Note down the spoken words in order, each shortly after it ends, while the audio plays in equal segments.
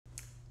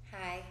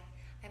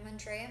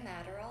Andrea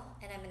Maderal,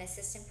 and I'm an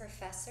assistant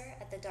professor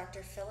at the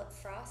Dr. Philip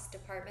Frost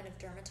Department of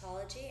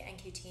Dermatology and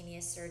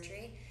Cutaneous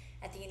Surgery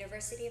at the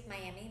University of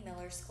Miami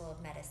Miller School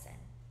of Medicine.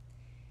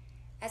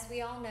 As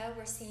we all know,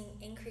 we're seeing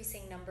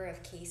increasing number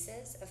of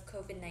cases of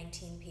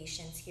COVID-19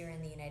 patients here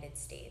in the United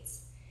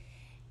States.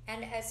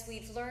 And as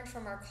we've learned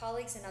from our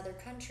colleagues in other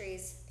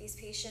countries, these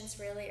patients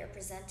really are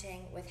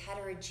presenting with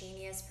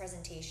heterogeneous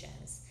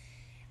presentations.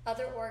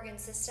 Other organ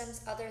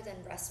systems other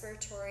than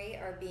respiratory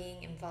are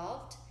being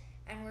involved,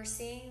 and we're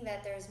seeing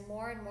that there's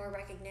more and more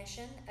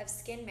recognition of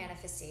skin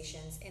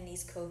manifestations in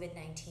these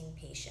COVID-19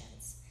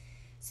 patients.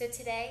 So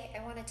today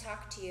I want to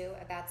talk to you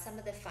about some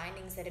of the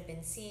findings that have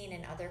been seen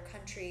in other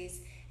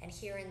countries and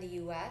here in the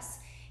US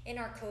in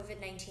our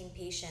COVID-19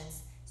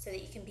 patients so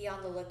that you can be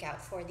on the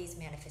lookout for these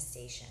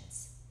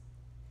manifestations.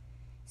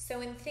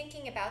 So in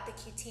thinking about the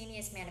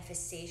cutaneous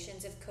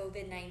manifestations of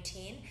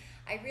COVID-19,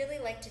 I really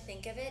like to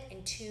think of it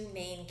in two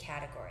main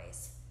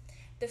categories.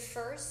 The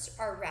first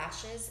are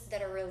rashes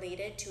that are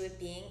related to it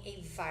being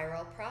a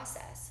viral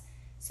process.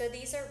 So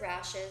these are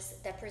rashes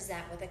that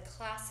present with a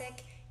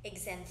classic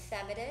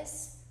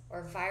exanthematous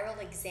or viral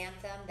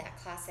exanthem, that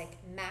classic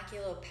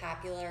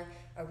maculopapular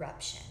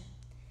eruption.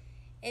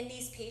 In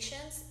these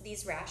patients,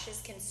 these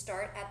rashes can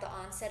start at the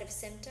onset of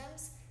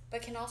symptoms,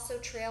 but can also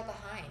trail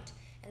behind,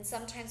 and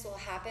sometimes will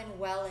happen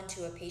well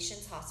into a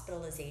patient's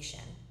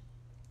hospitalization.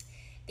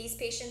 These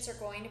patients are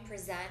going to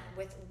present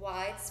with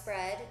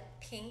widespread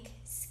pink,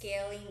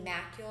 scaly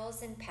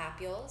macules and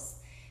papules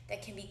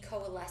that can be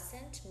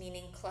coalescent,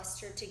 meaning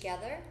clustered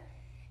together,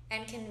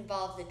 and can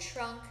involve the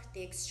trunk,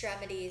 the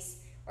extremities,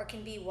 or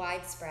can be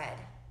widespread.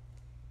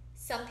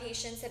 Some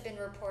patients have been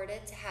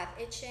reported to have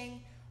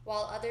itching,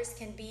 while others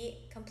can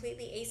be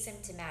completely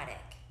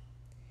asymptomatic.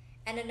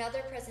 And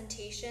another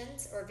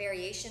presentations or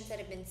variations that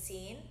have been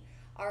seen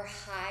are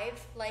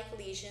hive-like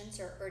lesions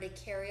or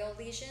urticarial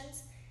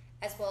lesions,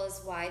 as well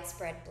as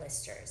widespread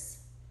blisters.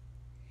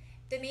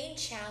 The main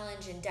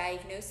challenge in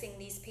diagnosing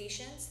these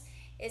patients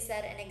is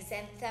that an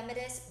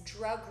exanthematous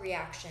drug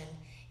reaction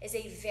is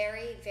a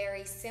very,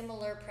 very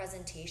similar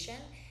presentation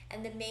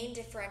and the main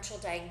differential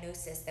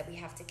diagnosis that we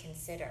have to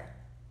consider.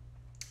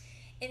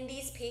 In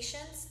these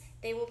patients,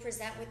 they will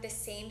present with the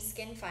same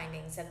skin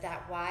findings of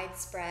that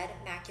widespread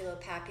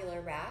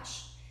maculopapular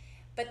rash,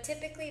 but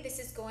typically this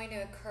is going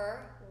to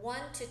occur 1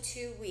 to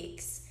 2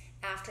 weeks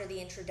after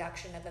the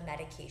introduction of a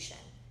medication.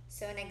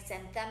 So an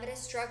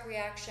exanthematous drug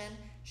reaction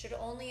should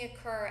only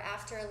occur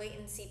after a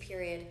latency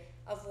period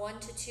of 1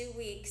 to 2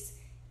 weeks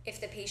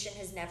if the patient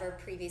has never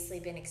previously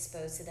been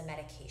exposed to the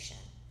medication.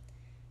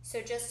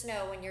 So just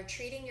know when you're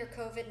treating your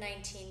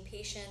COVID-19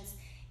 patients,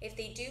 if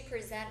they do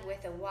present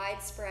with a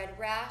widespread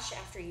rash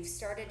after you've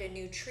started a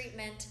new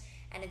treatment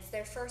and it's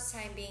their first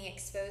time being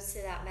exposed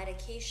to that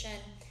medication,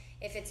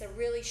 if it's a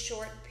really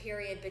short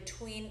period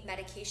between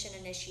medication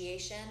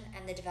initiation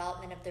and the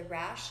development of the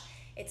rash,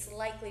 it's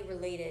likely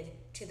related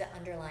to the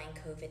underlying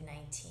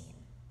COVID-19.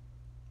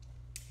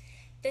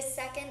 The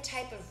second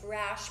type of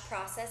rash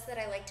process that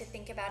I like to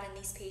think about in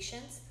these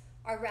patients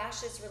are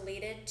rashes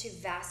related to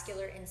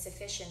vascular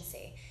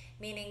insufficiency,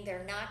 meaning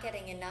they're not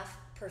getting enough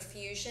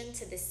perfusion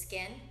to the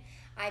skin,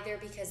 either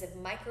because of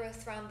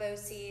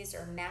microthromboses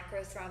or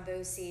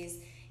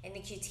macrothromboses in the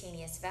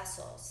cutaneous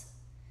vessels.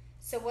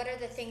 So what are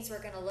the things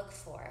we're going to look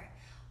for?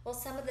 Well,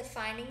 some of the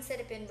findings that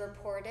have been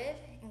reported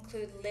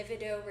include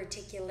livido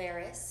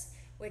reticularis,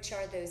 which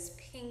are those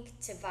pink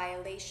to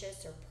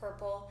violaceous or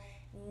purple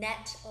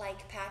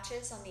net-like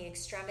patches on the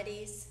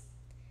extremities.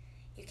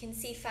 You can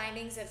see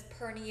findings of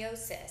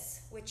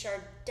perniosis, which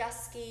are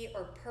dusky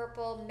or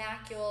purple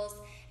macules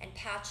and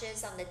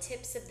patches on the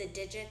tips of the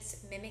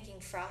digits mimicking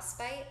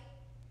frostbite.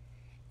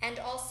 And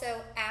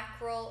also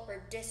acral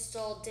or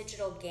distal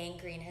digital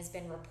gangrene has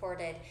been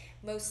reported,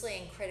 mostly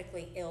in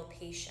critically ill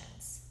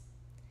patients.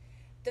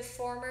 The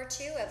former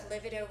two of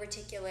livido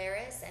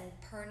reticularis and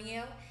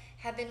pernio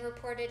have been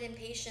reported in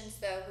patients,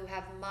 though, who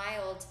have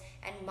mild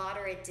and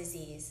moderate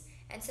disease.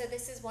 And so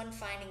this is one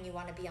finding you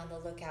want to be on the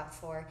lookout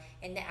for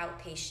in the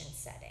outpatient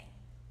setting.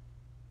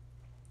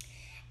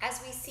 As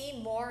we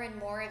see more and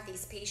more of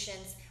these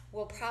patients,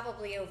 we'll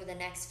probably over the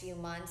next few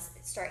months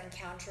start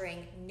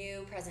encountering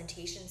new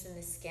presentations in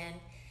the skin,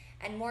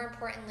 and more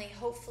importantly,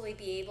 hopefully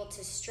be able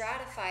to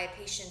stratify a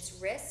patient's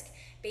risk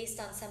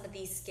based on some of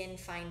these skin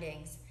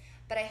findings.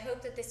 But I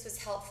hope that this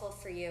was helpful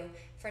for you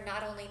for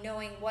not only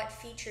knowing what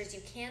features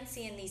you can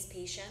see in these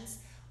patients,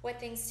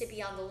 what things to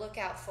be on the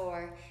lookout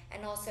for,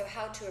 and also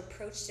how to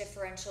approach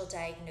differential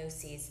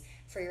diagnoses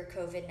for your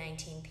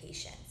COVID-19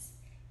 patients.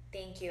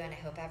 Thank you, and I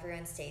hope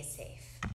everyone stays safe.